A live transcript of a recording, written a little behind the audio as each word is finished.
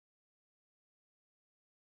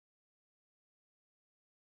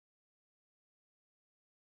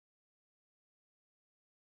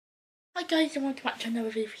Hi guys, and welcome back to another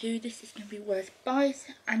review. This is going to be Worst Buys,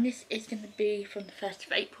 and this is going to be from the 1st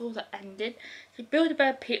of April that ended. So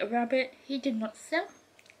Build-A-Bear Peter Rabbit, he did not sell.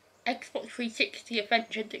 Xbox 360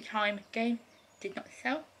 Adventure Time game, did not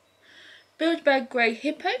sell. Build-A-Bear Grey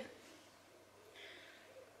Hippo.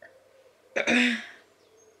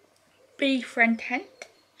 Bee Friend Tent.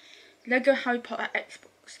 Lego Harry Potter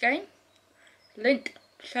Xbox game. Lint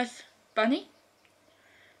Plus Bunny.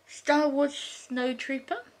 Star Wars Snow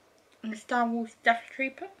Trooper and the Star Wars Death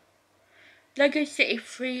Trooper. Lego City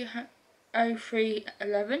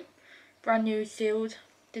 30311, brand new sealed,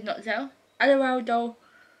 did not sell. LOL Doll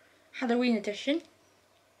Halloween edition.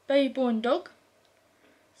 Baby Born Dog.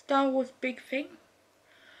 Star Wars Big Thing.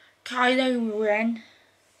 Kylo Ren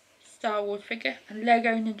Star Wars figure. And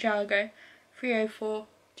Lego Ninjago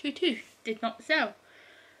 30422 did not sell.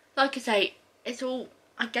 Like I say, it's all,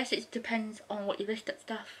 I guess it depends on what you list at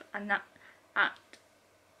stuff and that,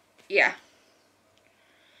 yeah.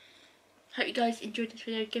 Hope you guys enjoyed this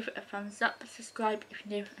video. Give it a thumbs up, subscribe if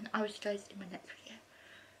you're new, and I will see you guys in my next video.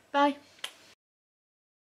 Bye.